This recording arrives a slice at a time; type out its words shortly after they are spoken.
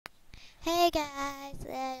guys,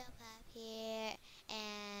 Little Pop here,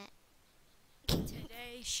 and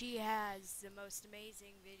Today she has the most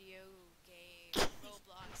amazing video game,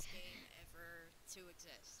 Roblox game ever to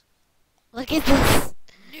exist. look at this.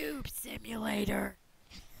 Noob Simulator.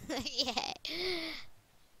 Yeah.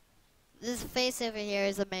 This face over here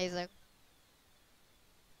is amazing.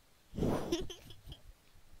 Listen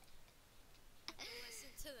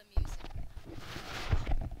to the music.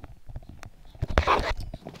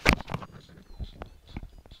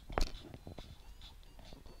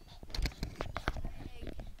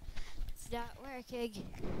 It's not working.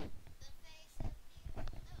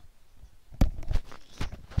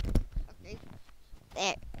 Okay.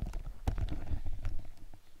 There.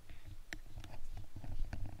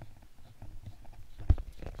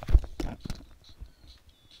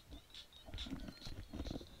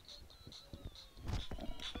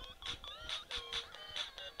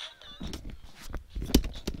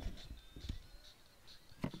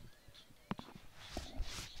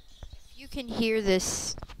 You can hear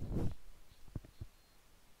this.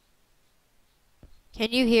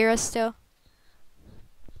 Can you hear us still?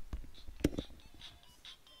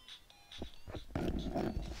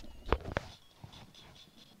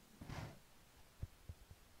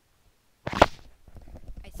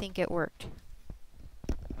 I think it worked.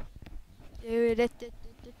 Can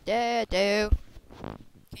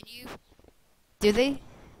you? Do they?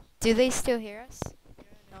 Do they still hear us?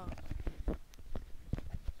 No.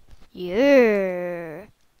 Yeah.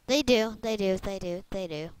 They do.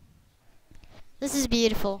 This is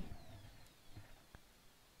beautiful.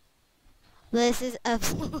 This is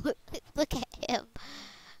absolute. Look at him.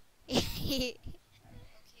 Okay, you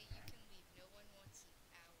can leave. No one wants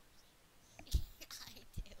hours. I do.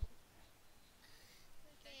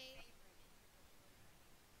 Okay.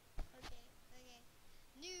 Okay.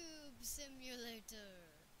 Noob Simulator.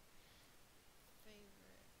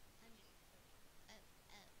 Favorite. I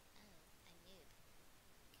noob.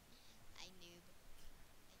 I noob.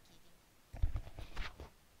 I kidding.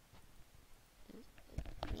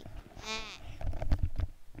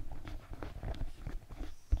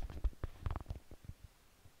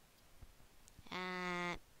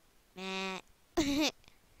 Meh. Okay.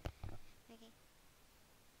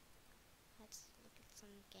 Let's look at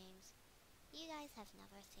some games. You guys have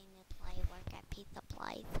never seen me play work at Pizza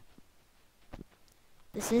Place.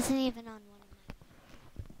 This isn't even on one of my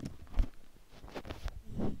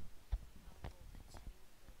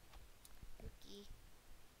cookie.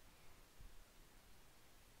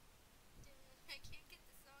 I can't get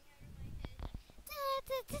the song out of my head.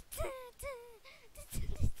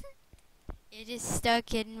 It is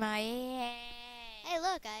stuck in my head. Hey,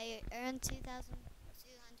 look, I earned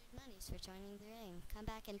 2,200 monies for joining the ring. Come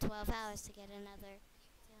back in 12 hours to get another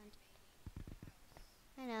 200.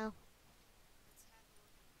 I know.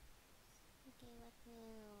 Okay, what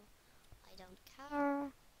new? I don't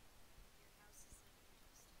care.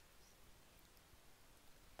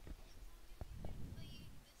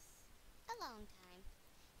 A long time.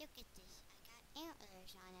 Look at this. I got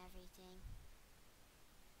antlers on everything.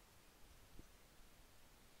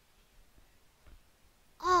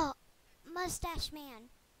 Oh, Mustache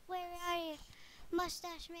Man. Where are you?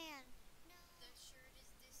 Mustache Man. No. The shirt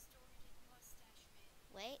is distorted, mustache man.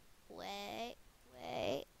 Wait.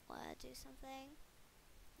 Wanna do something?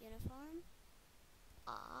 Uniform?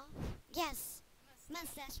 Off. Yes!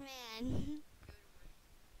 Mustache Man!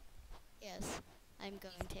 Yes, I'm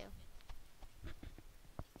going to.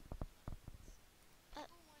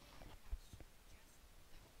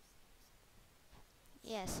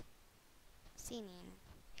 Yes. See me.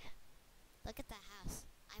 Look at the house.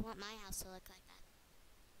 I want my house to look like that.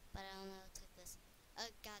 But I don't know it looks like this. Oh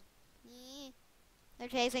god. They're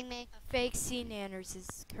chasing me. A fake sea nanners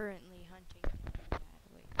is currently hunting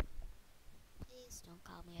Natalie. Please don't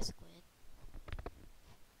call me a squid.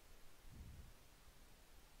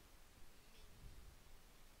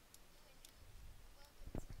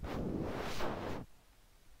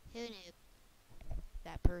 Who knew?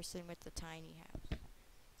 That person with the tiny house.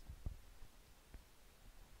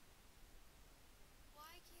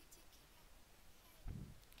 Why can't it get out of my head?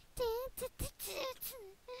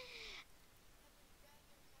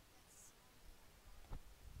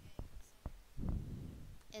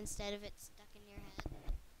 Instead of it stuck in your head.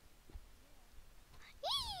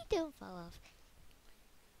 Don't fall off.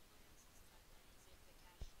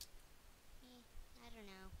 I don't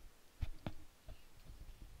know.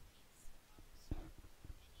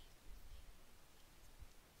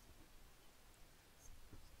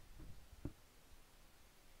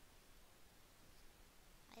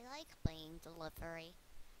 I like playing delivery.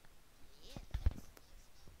 Yeah,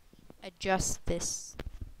 adjust this.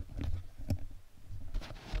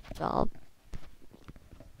 Job.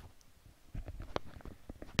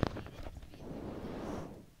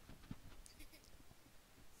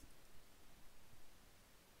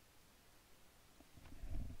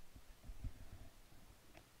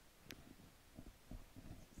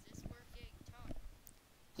 Is this working? Talk.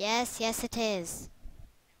 Yes, yes it is.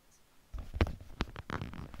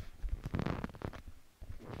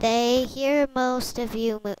 They hear most of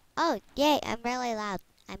you move. Oh, yay, I'm really loud.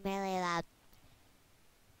 I'm really loud.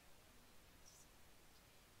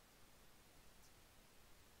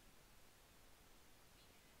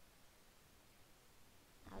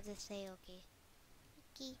 I'll just say okay.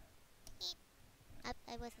 Okay. Beep. I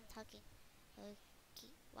wasn't talking. Okay.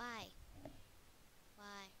 Why?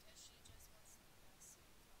 Why?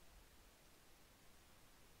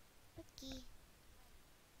 Okay.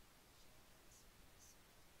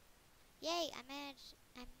 Yay, I managed.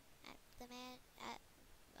 I'm the man.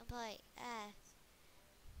 Employee.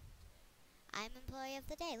 I'm employee of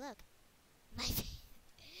the day. Look. My face.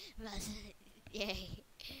 Yay.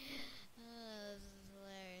 Oh, this is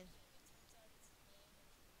hilarious.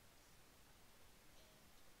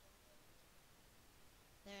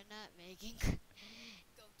 They're not making.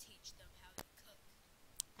 Go teach them how to cook.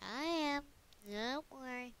 I am. Don't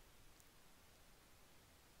worry.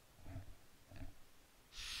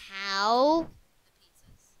 How? The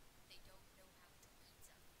pizzas. They don't know how to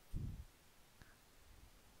pizza.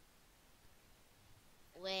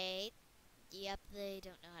 Wait. Yep, they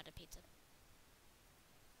don't know how to pizza.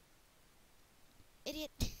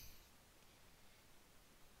 Idiot.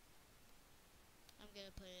 I'm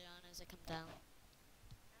gonna put it on as I come down. How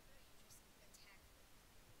about you just attack them?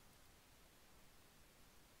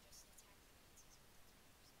 Just attack the pizzas with the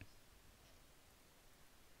explosives.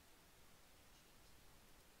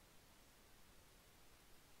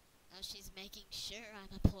 Now she's making sure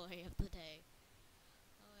I'm employee of the day.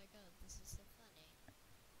 Oh my god, this is so funny.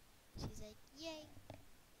 She's like, yay.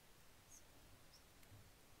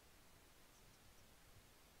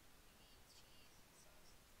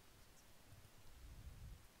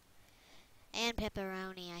 And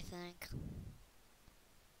pepperoni, I think.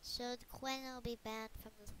 So Quinn will be banned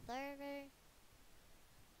from the server.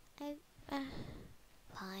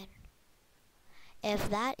 Fine. If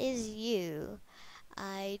that is you,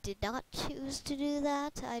 I did not choose to do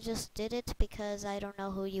that. I just did it because I don't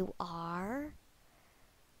know who you are.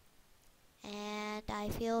 And I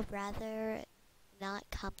feel rather not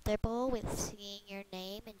comfortable with seeing your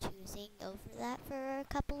name and choosing over that for a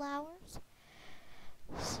couple hours.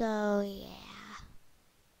 So, yeah.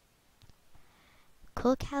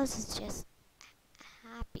 Cookhouse is just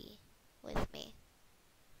happy with me.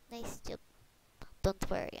 Nice job. Don't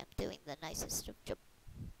worry, I'm doing the nicest of job.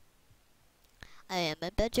 I am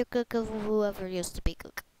a better cook of whoever used to be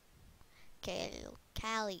cook.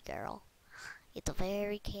 Cali girl. It's a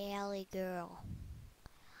very Cali girl.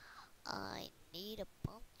 I need a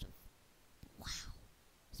bunch of... Wow.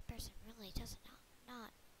 This person really does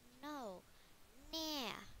not know.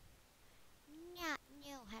 Not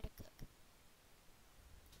know how to cook.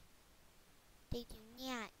 They do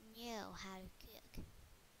not know how to cook.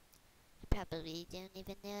 They probably don't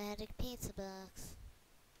even know how to pizza box.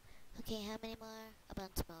 Okay, how many more? A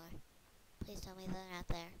bunch more. Please tell me they're not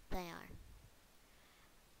there. They are.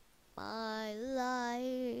 My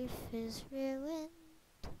life is ruined.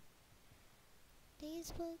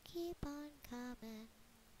 These will keep on coming.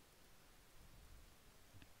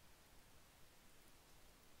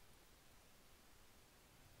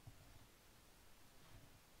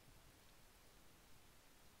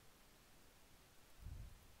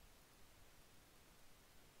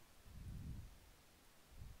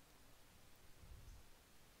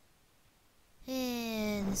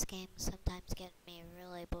 This game sometimes gets me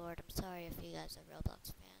really bored. I'm sorry if you guys are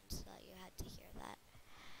Roblox fans that you had to hear that.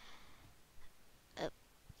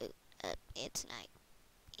 It's night.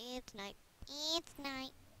 It's night. It's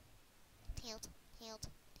night. Tilt, tilt,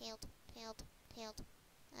 tilt, tilt, tilt.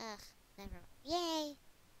 Ugh, never mind. Yay!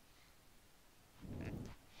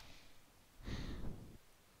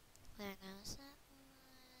 Where goes that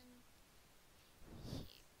one?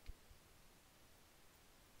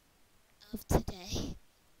 Of today.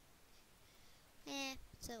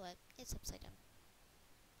 So what? It's upside down.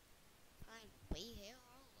 Fine, we here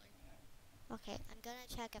only. Okay, I'm gonna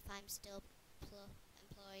check if I'm still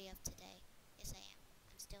employee of today. Yes, I am.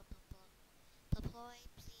 I'm still employee,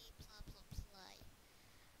 play.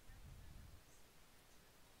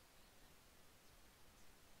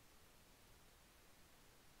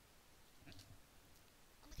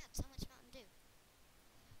 Oh my god, so much Mountain Dew.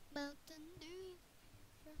 Mountain Dew.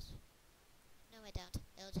 Fresh. I don't.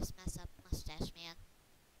 It'll just mess up Mustache Man.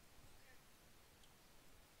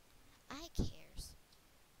 I cares.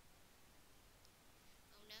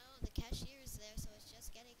 Oh no, the cashier is there, so it's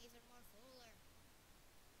just getting even more fuller.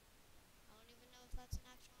 I don't even know if that's an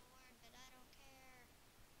actual word, but I don't care.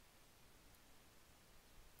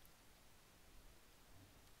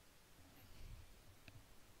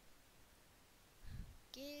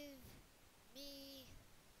 Give me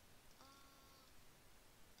all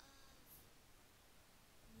of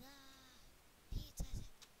the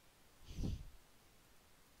pizzas.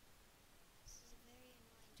 This is a very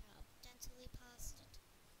annoying job. Densely paused.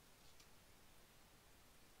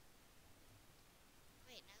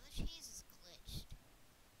 Wait, now the cheese is glitched.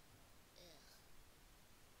 Ugh.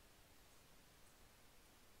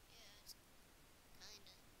 Yeah, it's kinda.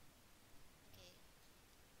 Okay.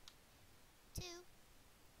 2.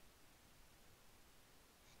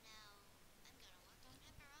 And now I'm gonna work on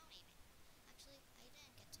pepperoni. Actually, I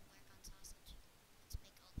didn't get to work on sausage. Let's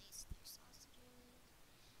make all these 3 sausages.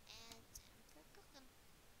 And cook them.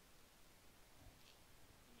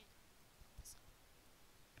 Okay, I'm gonna put this up.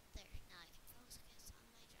 There, now I can focus on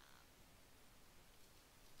my job.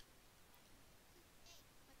 Hey,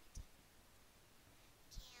 more pizza.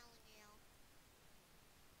 Calorie.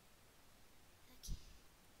 Okay.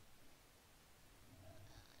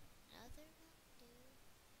 Another one, dude.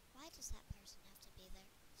 Why does that person have to be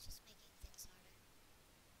there? It's just making things harder.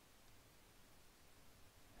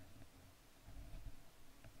 I don't have enough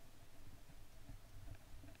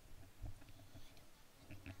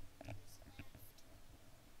mountains left.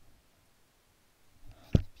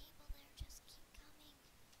 And the people there just keep coming.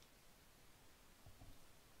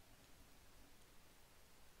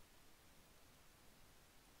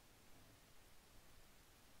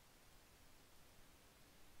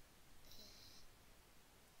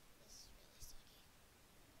 This is really sucky.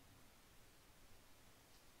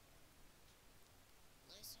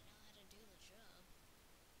 At least I know how to do the job.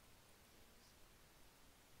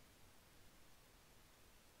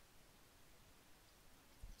 I'll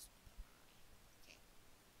make this one pepperoni. Okay.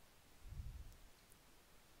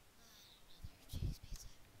 Another cheese pizza.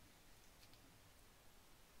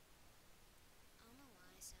 I don't know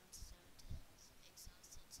why I sound so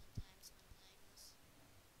exhausted sometimes when playing this.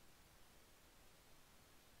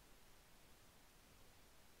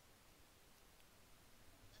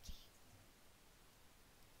 Okay.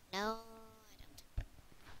 No, I don't.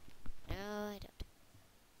 No, I don't.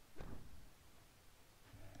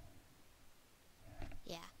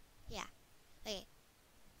 Yeah. Yeah. Okay.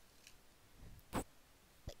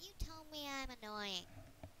 But you told me I'm annoying.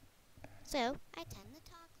 So, I tend to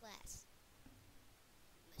talk less.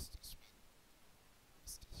 Mustachman.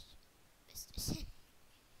 Mustache. Mustache. Okay.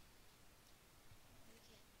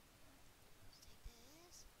 Let's take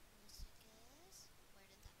this. Let's take this. Where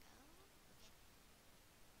did that go? Okay.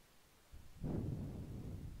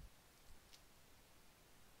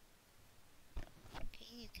 Okay,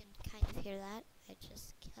 you can kind of hear that. I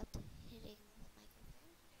just kept hitting the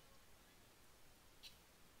microphone.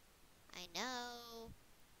 I know.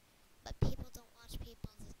 But people don't watch people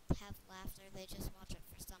that have laughter. They just watch it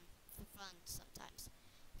for fun sometimes.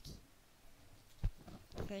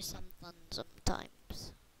 For some fun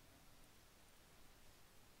sometimes.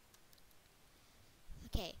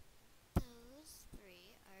 Okay. Those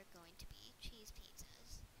 3 are going to be cheese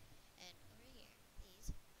pizzas. And over here, these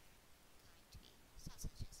are going to be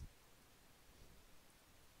sausages.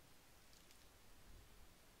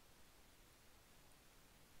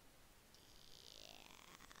 Yeah.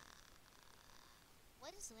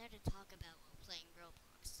 What is there to talk about while playing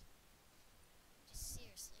Roblox? Just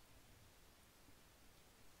seriously.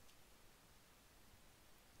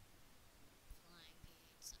 Flying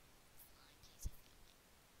pizza. Flying pizza family.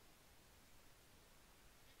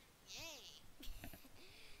 Yay!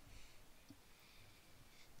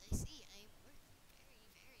 I see, I am working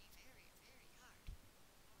very, very, very, very hard.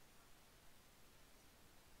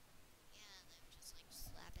 Yeah, they're just like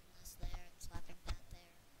slapping this there and slapping that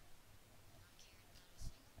there. Not caring about a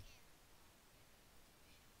single care.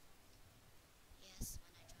 Yes,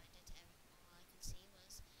 when I tried it, all I could see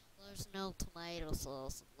was there's no tomato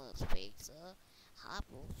sauce in this pizza.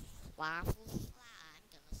 Waffles, waffles,